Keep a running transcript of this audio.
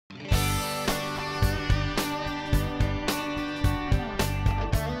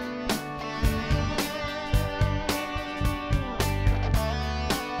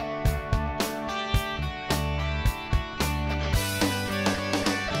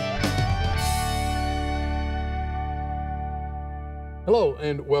Hello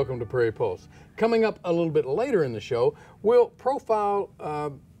and welcome to Prairie Pulse. Coming up a little bit later in the show, we'll profile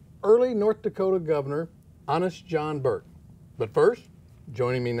early North Dakota Governor, Honest John Burke. But first,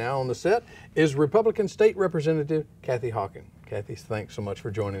 joining me now on the set is Republican State Representative Kathy Hawken. Kathy, thanks so much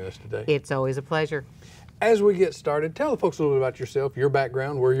for joining us today. It's always a pleasure. As we get started, tell the folks a little bit about yourself, your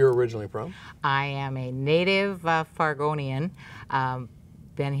background, where you're originally from. I am a native Fargonian.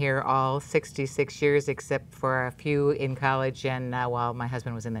 Been here all 66 years except for a few in college and while my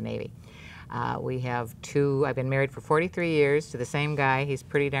husband was in the Navy. We have I've been married for 43 years to the same guy. He's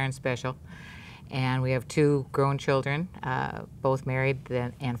pretty darn special. And we have 2 grown children, both married,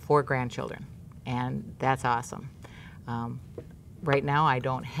 and 4 grandchildren. And that's awesome. Right now, I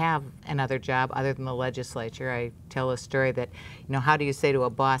don't have another job other than the legislature. I tell a story that, how do you say to a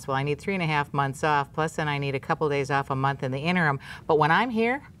boss, well, I need 3.5 months off, plus then I need a couple days off a month in the interim, but when I'm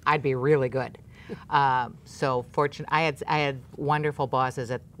here, I'd be really good. So fortunate, I had wonderful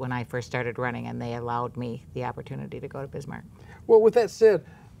bosses when I first started running, and they allowed me the opportunity to go to Bismarck. Well, with that said,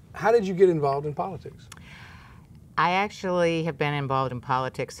 how did you get involved in politics? I actually have been involved in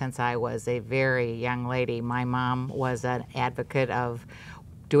politics since I was a very young lady. My mom was an advocate of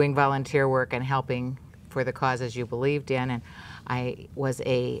doing volunteer work and helping for the causes you believed in, and I was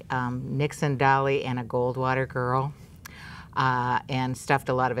a Nixon dolly and a Goldwater girl, and stuffed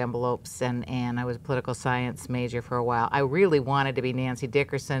a lot of envelopes, and I was a political science major for a while. I really wanted to be Nancy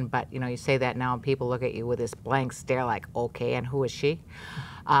Dickerson, but you say that now and people look at you with this blank stare like, okay, and who is she?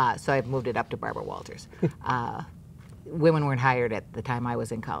 So I moved it up to Barbara Walters. Women weren't hired at the time I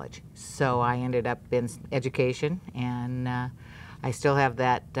was in college. So I ended up in education, and I still have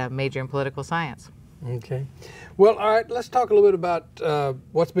that major in political science. Okay. Well, all right, let's talk a little bit about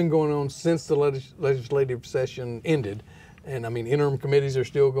what's been going on since the legislative session ended. And I mean, interim committees are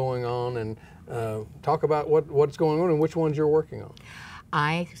still going on, and talk about what's going on and which ones you're working on.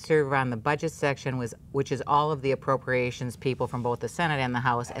 I serve on the budget section, which is all of the appropriations people from both the Senate and the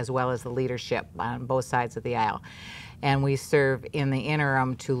House, as well as the leadership on both sides of the aisle. And we serve in the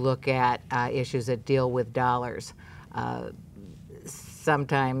interim to look at issues that deal with dollars.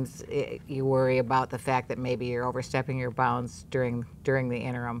 Sometimes you worry about the fact that maybe you're overstepping your bounds during the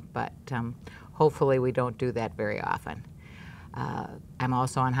interim, but hopefully we don't do that very often. I'm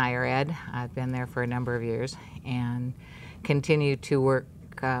also on higher ed. I've been there for a number of years and continue to work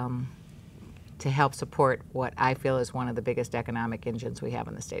to help support what I feel is one of the biggest economic engines we have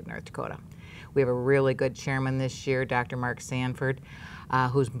in the state of North Dakota. We have a really good chairman this year, Dr. Mark Sanford,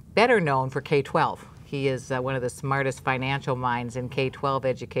 who's better known for K-12. He is one of the smartest financial minds in K-12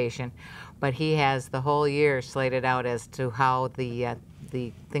 education, but he has the whole year slated out as to how the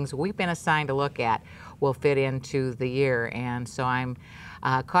things we've been assigned to look at will fit into the year, and so I'm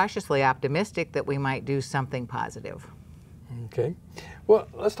cautiously optimistic that we might do something positive. Okay. Well,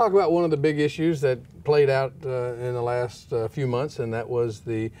 let's talk about one of the big issues that played out in the last few months, and that was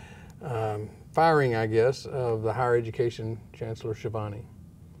the firing, I guess, of the higher education Chancellor Shivani.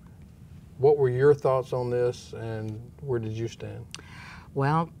 What were your thoughts on this, and where did you stand?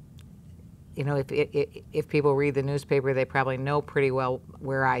 Well, if people read the newspaper, they probably know pretty well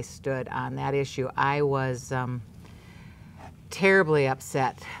where I stood on that issue. I was terribly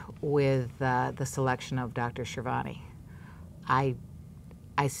upset with the selection of Dr. Shivani.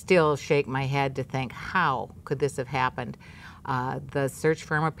 I still shake my head to think, how could this have happened? The search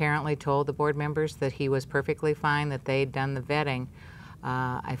firm apparently told the board members that he was perfectly fine, that they'd done the vetting.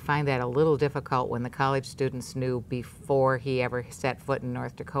 I find that a little difficult when the college students knew before he ever set foot in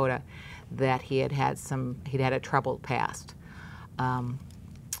North Dakota that he'd had a troubled past.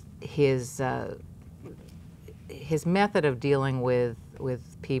 His method of dealing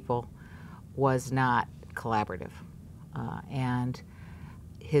with people was not collaborative, and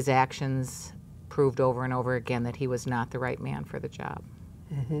his actions proved over and over again that he was not the right man for the job.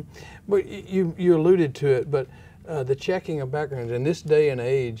 Mm-hmm. But you alluded to it, but the checking of backgrounds in this day and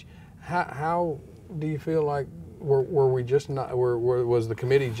age, how do you feel like were we just not was the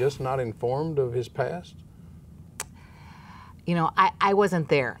committee just not informed of his past? I wasn't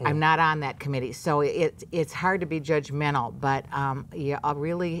there. Mm. I'm not on that committee, so it's hard to be judgmental. But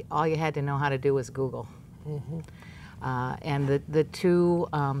really, all you had to know how to do was Google. Mm-hmm. And the 2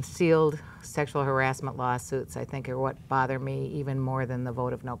 sealed sexual harassment lawsuits, I think, are what bother me even more than the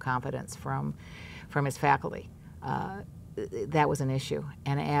vote of no confidence from his faculty. That was an issue,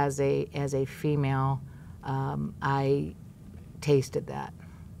 and as a female, I tasted that.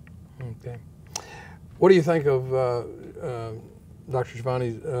 Okay. What do you think of Dr.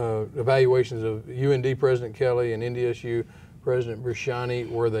 Shivani's evaluations of UND President Kelly and NDSU President Brishani?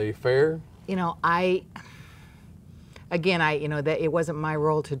 Were they fair? again, that it wasn't my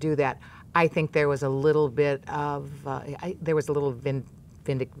role to do that. I think there was a little bit of,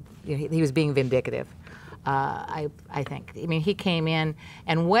 he was being vindictive. I think. I mean, he came in,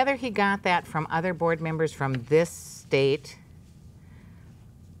 and whether he got that from other board members from this state,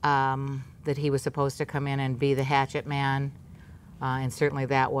 that he was supposed to come in and be the hatchet man, and certainly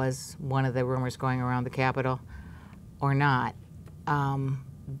that was one of the rumors going around the Capitol, or not, to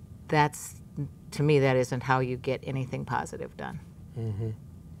me, that isn't how you get anything positive done. Mm-hmm.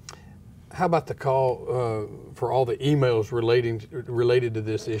 How about the call for all the emails related to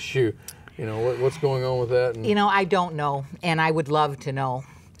this issue? What's going on with that? And I don't know, and I would love to know.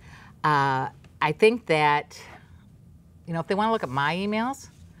 I think that, if they want to look at my emails,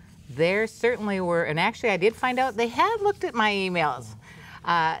 there certainly were, and actually I did find out they had looked at my emails.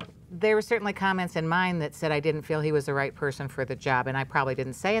 There were certainly comments in mine that said I didn't feel he was the right person for the job, and I probably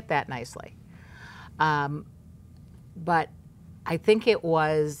didn't say it that nicely. But I think it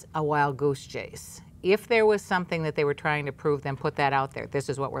was a wild goose chase. If there was something that they were trying to prove, then put that out there. This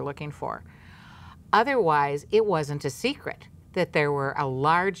is what we're looking for. Otherwise, it wasn't a secret that there were a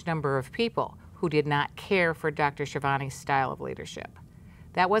large number of people who did not care for Dr. Schiavone's style of leadership.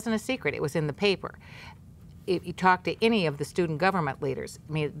 That wasn't a secret. It was in the paper. If you talk to any of the student government leaders,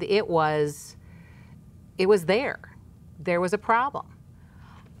 I mean, it was there. There was a problem.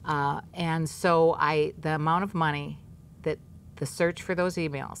 And so the amount of money that the search for those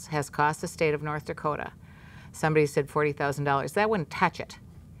emails has cost the state of North Dakota, somebody said $40,000. That wouldn't touch it.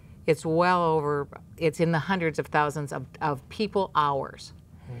 It's well over, it's in the hundreds of thousands of people hours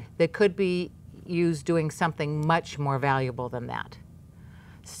that could be used doing something much more valuable than that.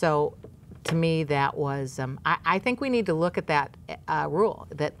 So to me, that was, I think we need to look at that rule,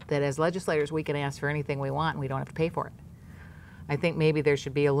 that as legislators we can ask for anything we want and we don't have to pay for it. I think maybe there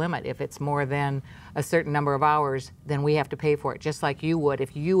should be a limit. If it's more than a certain number of hours, then we have to pay for it, just like you would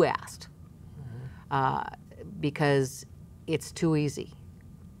if you asked, because it's too easy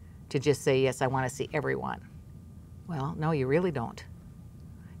to just say, yes, I want to see everyone. Well, no, you really don't.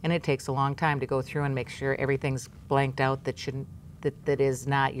 And it takes a long time to go through and make sure everything's blanked out that is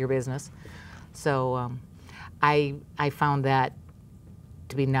not your business. So I found that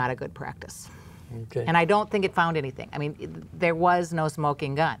to be not a good practice. Okay. And I don't think it found anything. I mean, there was no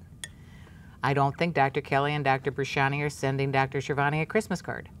smoking gun. I don't think Dr. Kelly and Dr. Brusciani are sending Dr. Schiavone a Christmas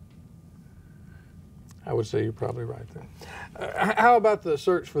card. I would say you're probably right there. How about the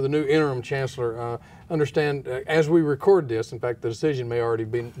search for the new interim chancellor? Understand, as we record this, in fact, the decision may already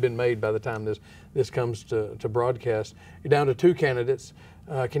been made by the time this comes to broadcast. You're down to 2 candidates.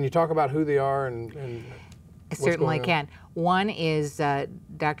 Can you talk about who they are and I certainly can. One is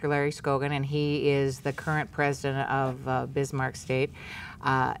Dr. Larry Scogan, and he is the current president of Bismarck State,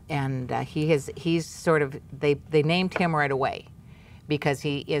 and he's sort of, they named him right away because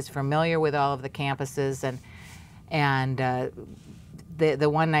he is familiar with all of the campuses, and the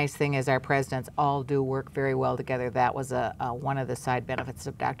one nice thing is our presidents all do work very well together. That was one of the side benefits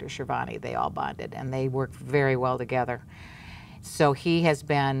of Dr. Schiavone. They all bonded, and they worked very well together. So he has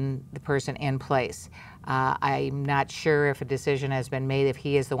been the person in place. I'm not sure if a decision has been made, if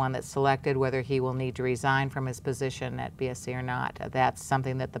he is the one that's selected, whether he will need to resign from his position at BSC or not. That's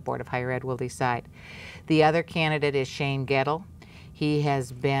something that the Board of Higher Ed will decide. The other candidate is Shane Gettle. He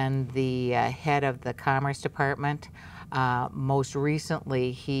has been the head of the Commerce Department. Most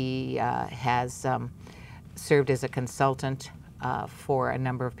recently, he has served as a consultant for a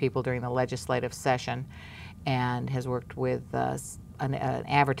number of people during the legislative session and has worked with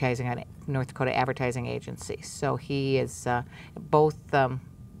an North Dakota advertising agency. So he is both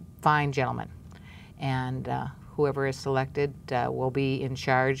fine gentlemen, and whoever is selected will be in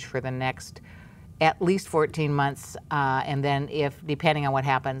charge for the next at least 14 months, and then depending on what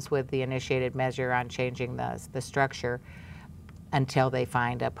happens with the initiated measure on changing the structure, until they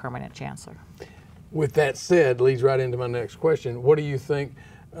find a permanent chancellor. With that said, leads right into my next question. What do you think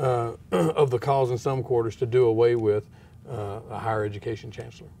of the calls in some quarters to do away with a higher education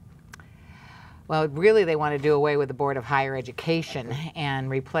chancellor? Well, really they want to do away with the Board of Higher Education and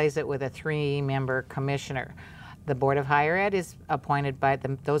replace it with a 3-member commissioner. The Board of Higher Ed is appointed by,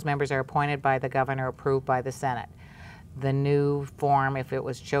 those members are appointed by the governor, approved by the Senate. The new form, if it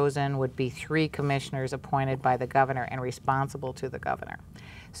was chosen, would be 3 commissioners appointed by the governor and responsible to the governor.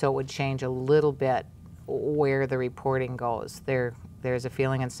 So it would change a little bit where the reporting goes. There's a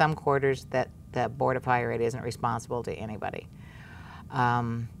feeling in some quarters that the Board of Higher Ed isn't responsible to anybody.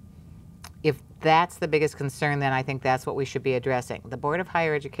 If that's the biggest concern, then I think that's what we should be addressing. The Board of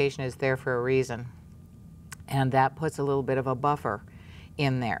Higher Education is there for a reason, and that puts a little bit of a buffer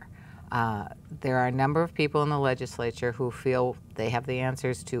in there. There are a number of people in the legislature who feel they have the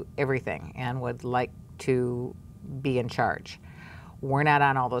answers to everything and would like to be in charge. We're not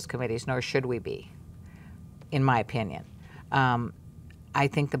on all those committees, nor should we be, in my opinion. I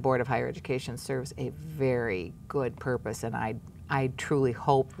think the Board of Higher Education serves a very good purpose, and I truly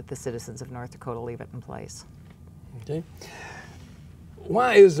hope that the citizens of North Dakota leave it in place. Okay.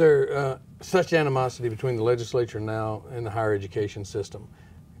 Why is there such animosity between the legislature now and the higher education system?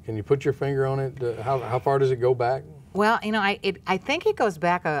 Can you put your finger on it? How far does it go back? Well, you know, I think it goes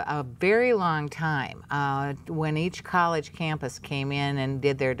back a very long time. When each college campus came in and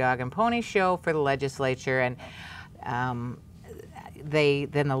did their dog and pony show for the legislature, and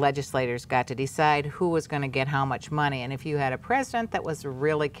then the legislators got to decide who was going to get how much money. And if you had a president that was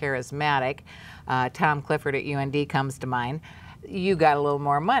really charismatic, Tom Clifford at UND comes to mind, you got a little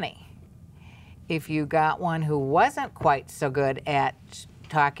more money. If you got one who wasn't quite so good at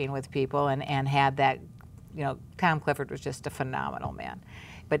talking with people and had that, you know, Tom Clifford was just a phenomenal man,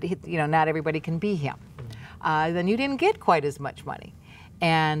 but you know, not everybody can be him. Then you didn't get quite as much money.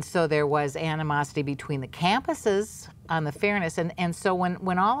 And so there was animosity between the campuses on the fairness. And so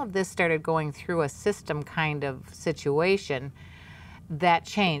when all of this started going through a system kind of situation, that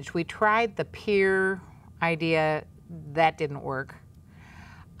changed. We tried the peer idea. That didn't work.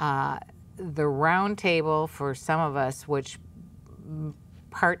 The round table for some of us, which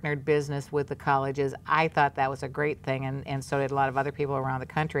partnered business with the colleges, I thought that was a great thing, and so did a lot of other people around the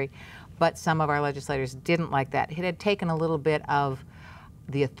country. But some of our legislators didn't like that. It had taken a little bit of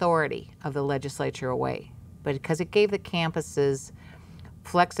the authority of the legislature away, but because it gave the campuses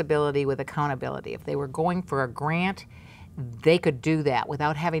flexibility with accountability. If they were going for a grant, they could do that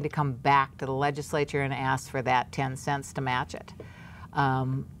without having to come back to the legislature and ask for that 10 cents to match it.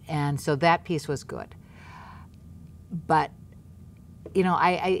 And so that piece was good. But, you know,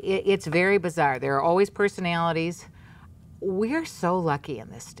 it's very bizarre. There are always personalities. We're so lucky in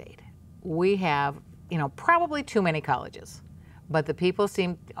this state. We have, you know, probably too many colleges. But the people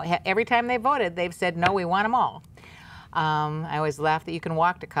seem, every time they voted, they've said, no, we want them all. I always laugh that you can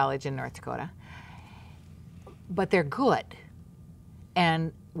walk to college in North Dakota. But they're good.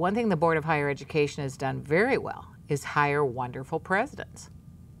 And one thing the Board of Higher Education has done very well is hire wonderful presidents.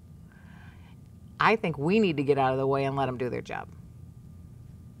 I think we need to get out of the way and let them do their job.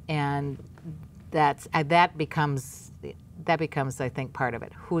 And that becomes, I think, part of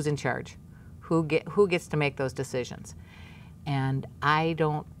it. Who's in charge? Who gets to make those decisions? And I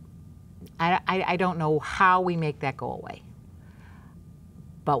don't know how we make that go away.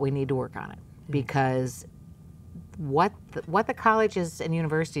 But we need to work on it, because what the colleges and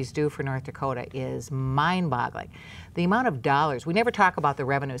universities do for North Dakota is mind-boggling. The amount of dollars, we never talk about the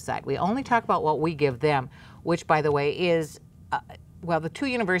revenue side. We only talk about what we give them, which, by the way, is, well, the two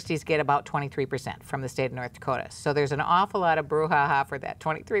universities get about 23% from the state of North Dakota. So there's an awful lot of brouhaha for that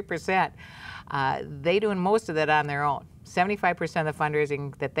 23%. They doing most of that on their own. 75% of the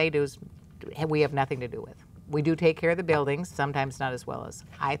fundraising that they do, we have nothing to do with. We do take care of the buildings, sometimes not as well as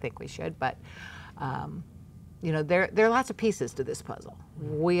I think we should, but you know, there are lots of pieces to this puzzle.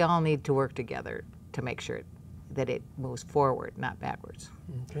 We all need to work together to make sure that it moves forward, not backwards.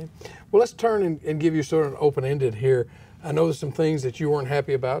 Okay. Well, let's turn and give you sort of an open-ended here. I know there's some things that you weren't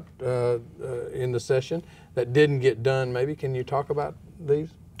happy about in the session that didn't get done. Maybe can you talk about these?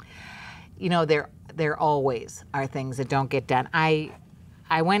 You know, there always are things that don't get done. I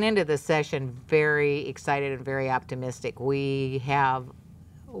went into the session very excited and very optimistic. North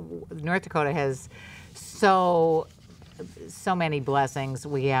Dakota has so many blessings.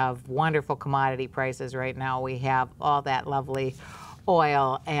 We have wonderful commodity prices right now. We have all that lovely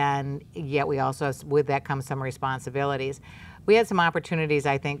oil, and yet we also, with that comes some responsibilities. We had some opportunities,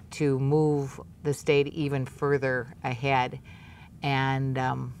 I think, to move the state even further ahead,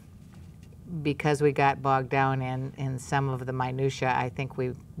 and because we got bogged down in some of the minutia, I think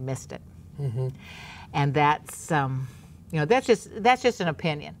we missed it. Mm-hmm. And that's you know, that's just an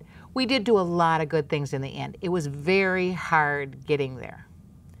opinion. We did do a lot of good things in the end. It was very hard getting there.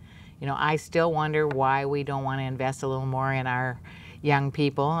 You know, I still wonder why we don't want to invest a little more in our young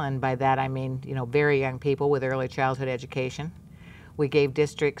people, and by that I mean, you know, very young people with early childhood education. We gave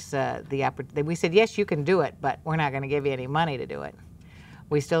districts the opportunity. We said, yes, you can do it, but we're not going to give you any money to do it.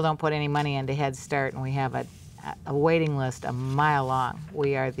 We still don't put any money into Head Start, and we have a waiting list a mile long.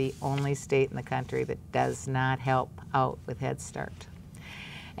 We are the only state in the country that does not help out with Head Start.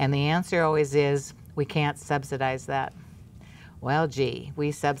 And the answer always is, we can't subsidize that. Well, gee,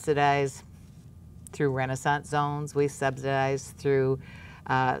 we subsidize through Renaissance zones, we subsidize through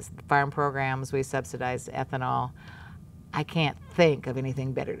farm programs, we subsidize ethanol. I can't think of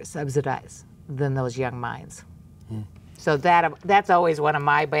anything better to subsidize than those young minds. So that's always one of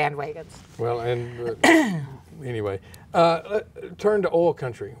my bandwagons. Well, and anyway, turn to oil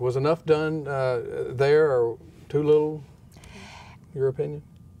country. Was enough done there, or too little, your opinion?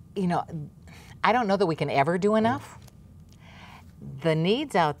 You know, I don't know that we can ever do enough. The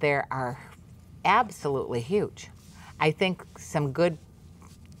needs out there are absolutely huge. I think some good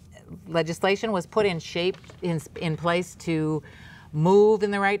legislation was put in place to move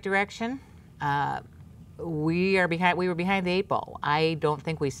in the right direction. We were behind the 8 ball. I don't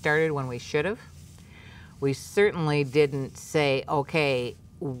think we started when we should have. We certainly didn't say, okay,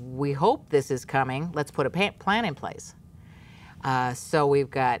 we hope this is coming, let's put a plan in place. So we've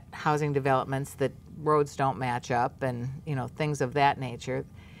got housing developments that roads don't match up, and things of that nature,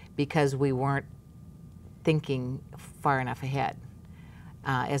 because we weren't thinking far enough ahead.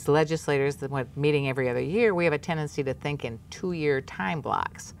 As legislators that went meeting every other year, we have a tendency to think in 2-year time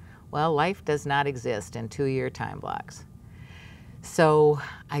blocks. Well, life does not exist in 2-year time blocks. So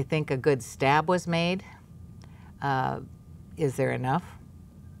I think a good stab was made. Is there enough?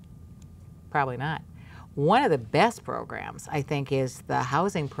 Probably not. One of the best programs, I think, is the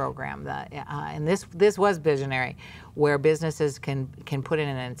housing program. And this was visionary, where businesses can put in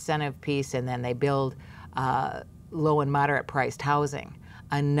an incentive piece, and then they build low and moderate priced housing.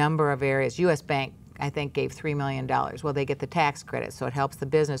 A number of areas. U.S. Bank, I think, gave $3 million. Well, they get the tax credit, so it helps the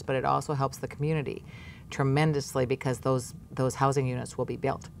business, but it also helps the community tremendously, because those housing units will be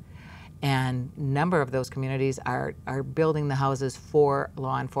built. And a number of those communities are building the houses for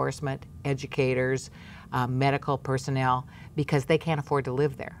law enforcement, educators, medical personnel, because they can't afford to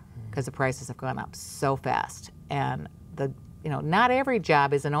live there, because the prices have gone up so fast. And not every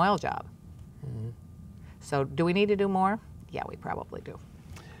job is an oil job. So do we need to do more? Yeah, we probably do.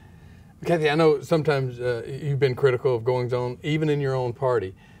 Kathy, I know sometimes you've been critical of goings on, even in your own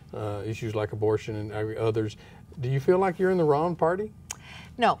party, issues like abortion and others. Do you feel like you're in the wrong party?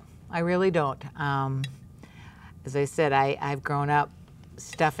 No, I really don't. As I said, I've grown up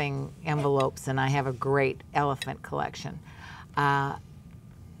stuffing envelopes, and I have a great elephant collection. I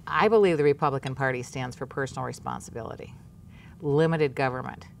believe the Republican Party stands for personal responsibility, limited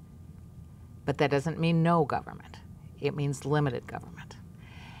government. But that doesn't mean no government. It means limited government.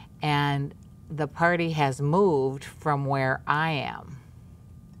 And the party has moved from where I am,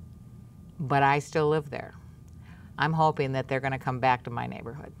 but I still live there. I'm hoping that they're going to come back to my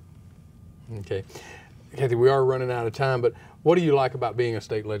neighborhood. Okay. Kathy, we are running out of time, but what do you like about being a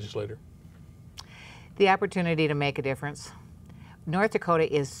state legislator? The opportunity to make a difference. North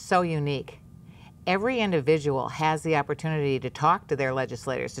Dakota is so unique. Every individual has the opportunity to talk to their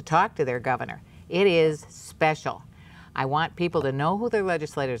legislators, to talk to their governor. It is special. I want people to know who their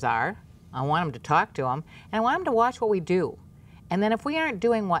legislators are. I want them to talk to them, and I want them to watch what we do. And then if we aren't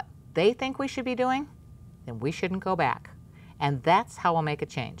doing what they think we should be doing, then we shouldn't go back. And that's how we'll make a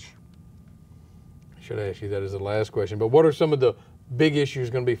change. I should ask you that as the last question, but what are some of the big issues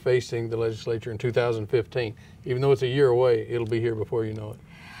going to be facing the legislature in 2015? Even though it's a year away, it'll be here before you know it.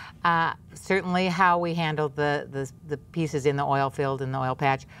 Certainly how we handle the pieces in the oil field and the oil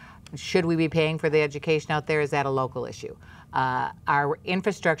patch. Should we be paying for the education out there? Is that a local issue? Our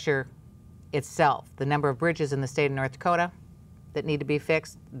infrastructure itself, the number of bridges in the state of North Dakota that need to be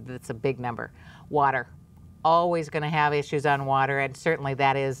fixed, that's a big number. Water, always going to have issues on water, and certainly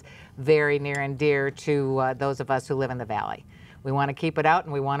that is very near and dear to those of us who live in the valley. We want to keep it out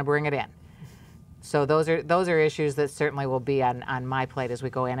and we want to bring it in. So those are issues that certainly will be on my plate as we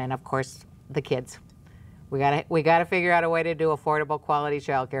go in, and of course the kids. We gotta figure out a way to do affordable, quality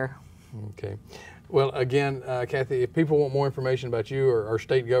childcare. Okay. Well, again, Kathy, if people want more information about you or our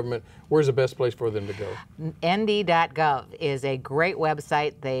state government, where's the best place for them to go? nd.gov is a great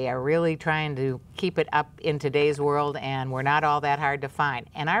website. They are really trying to keep it up in today's world, and we're not all that hard to find.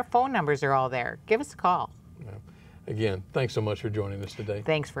 And our phone numbers are all there. Give us a call. Again, thanks so much for joining us today.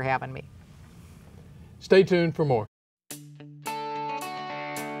 Thanks for having me. Stay tuned for more.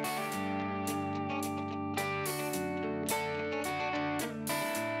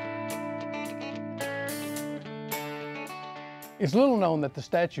 It's little known that the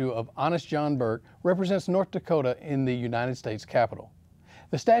statue of Honest John Burke represents North Dakota in the United States Capitol.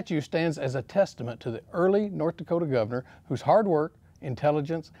 The statue stands as a testament to the early North Dakota governor whose hard work,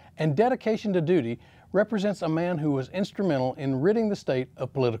 intelligence, and dedication to duty represents a man who was instrumental in ridding the state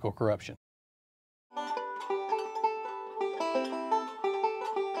of political corruption.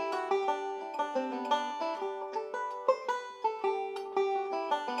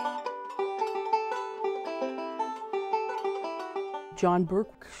 John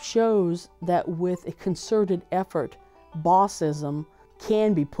Burke shows that with a concerted effort bossism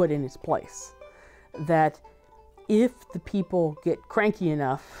can be put in its place. That if the people get cranky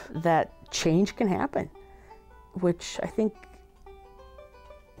enough, that change can happen, which I think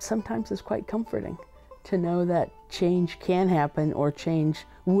sometimes is quite comforting to know that change can happen or change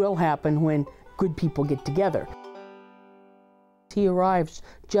will happen when good people get together. He arrives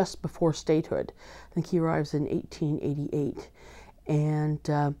just before statehood. I think he arrives in 1888,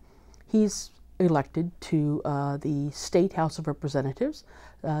 and he's elected to the State House of Representatives,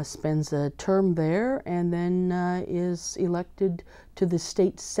 spends a term there, and then is elected to the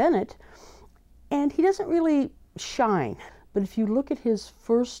State Senate. And he doesn't really shine, but if you look at his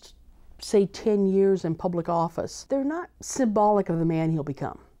first, say, 10 years in public office, they're not symbolic of the man he'll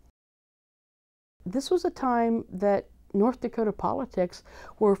become. This was a time that North Dakota politics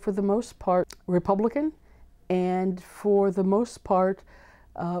were, for the most part, Republican, and for the most part,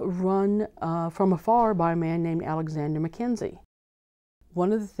 run from afar by a man named Alexander McKenzie.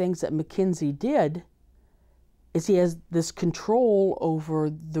 One of the things that McKenzie did is he has this control over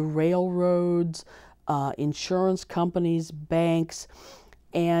the railroads, insurance companies, banks,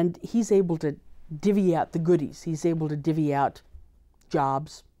 and he's able to divvy out the goodies. He's able to divvy out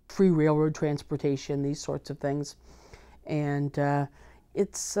jobs, free railroad transportation, these sorts of things. And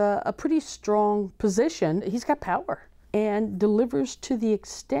it's a pretty strong position. He's got power and delivers to the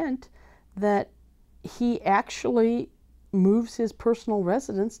extent that he actually moves his personal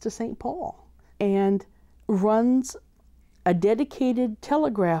residence to St. Paul and runs a dedicated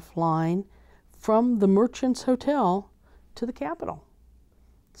telegraph line from the Merchants Hotel to the Capitol.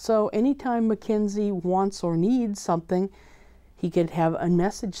 So anytime McKenzie wants or needs something, he could have a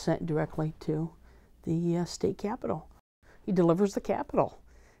message sent directly to the state capitol. He delivers the capital.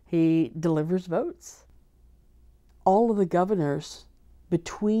 He delivers votes. All of the governors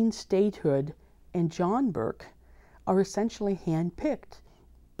between statehood and John Burke are essentially handpicked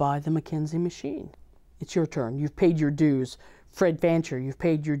by the McKenzie machine. It's your turn. You've paid your dues. Fred Fancher, you've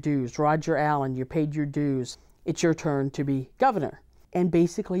paid your dues. Roger Allen, you paid your dues. It's your turn to be governor. And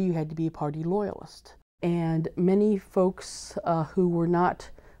basically you had to be a party loyalist. And many folks who were not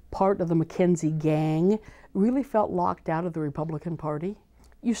part of the McKenzie gang really felt locked out of the Republican Party.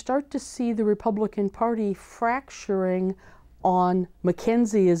 You start to see the Republican Party fracturing on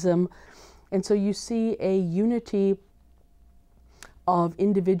McKenzieism, and so you see a unity of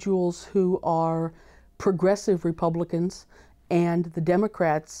individuals who are progressive Republicans and the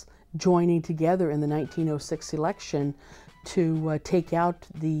Democrats joining together in the 1906 election to take out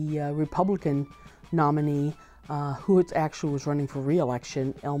the Republican nominee who actually was running for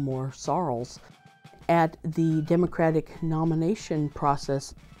re-election, Elmore Sarles. At the Democratic nomination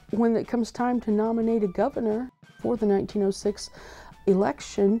process, when it comes time to nominate a governor for the 1906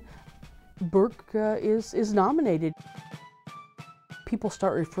 election, Burke is nominated. People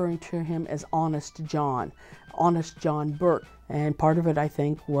start referring to him as Honest John Burke, and part of it, I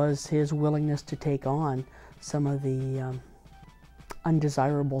think, was his willingness to take on some of the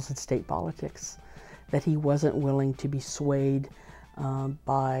undesirables in state politics, that he wasn't willing to be swayed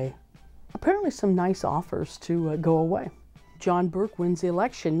by apparently some nice offers to go away. John Burke wins the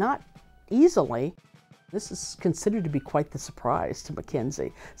election, not easily. This is considered to be quite the surprise to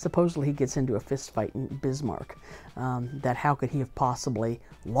McKenzie. Supposedly he gets into a fist fight in Bismarck, that how could he have possibly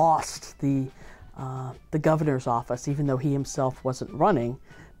lost the governor's office, even though he himself wasn't running,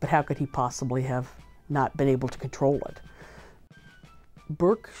 but how could he possibly have not been able to control it?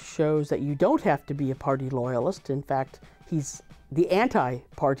 Burke shows that you don't have to be a party loyalist. In fact, he's the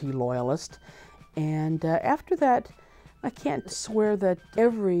anti-party loyalist. And after that, I can't swear that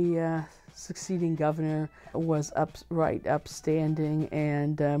every succeeding governor was upright, upstanding,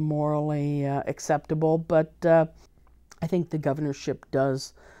 and morally acceptable, but I think the governorship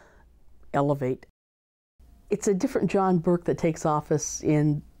does elevate. It's a different John Burke that takes office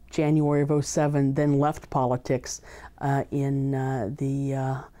in January of '07, then left politics in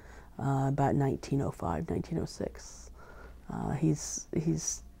about 1905, 1906.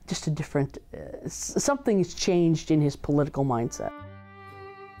 He's just a different, something has changed in his political mindset.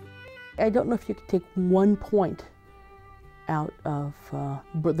 I don't know if you could take one point out of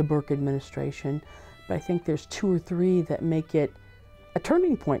the Burke administration, but I think there's two or three that make it a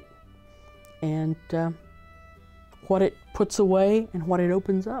turning point, and what it puts away and what it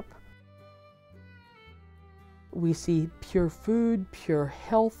opens up. We see pure food, pure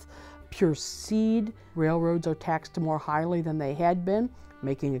health, pure seed. Railroads are taxed more highly than they had been,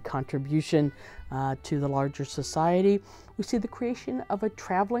 making a contribution to the larger society. We see the creation of a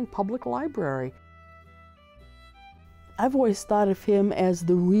traveling public library. I've always thought of him as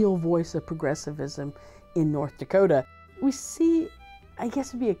the real voice of progressivism in North Dakota. we see, I guess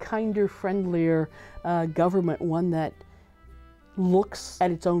it'd be a kinder, friendlier government, one that looks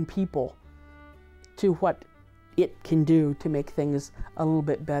at its own people to what it can do to make things a little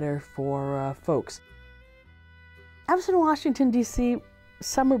bit better for folks. I was in Washington, D.C.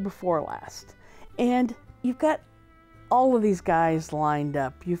 summer before last, and you've got all of these guys lined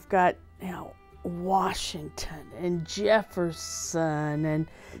up. You've got, Washington and Jefferson and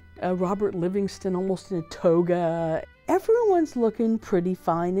Robert Livingston almost in a toga. Everyone's looking pretty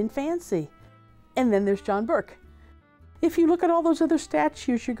fine and fancy. And then there's John Burke. If you look at all those other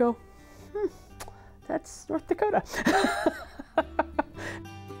statues, you go, that's North Dakota.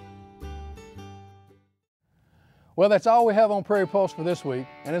 Well, that's all we have on Prairie Pulse for this week.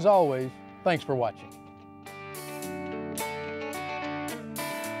 And as always, thanks for watching.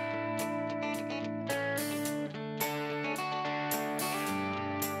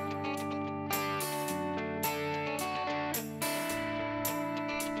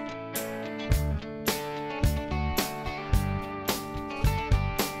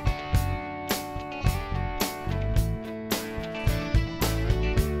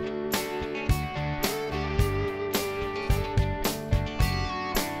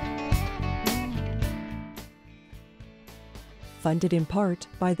 Funded in part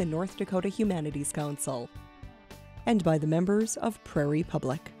by the North Dakota Humanities Council and by the members of Prairie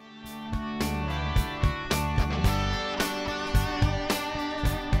Public.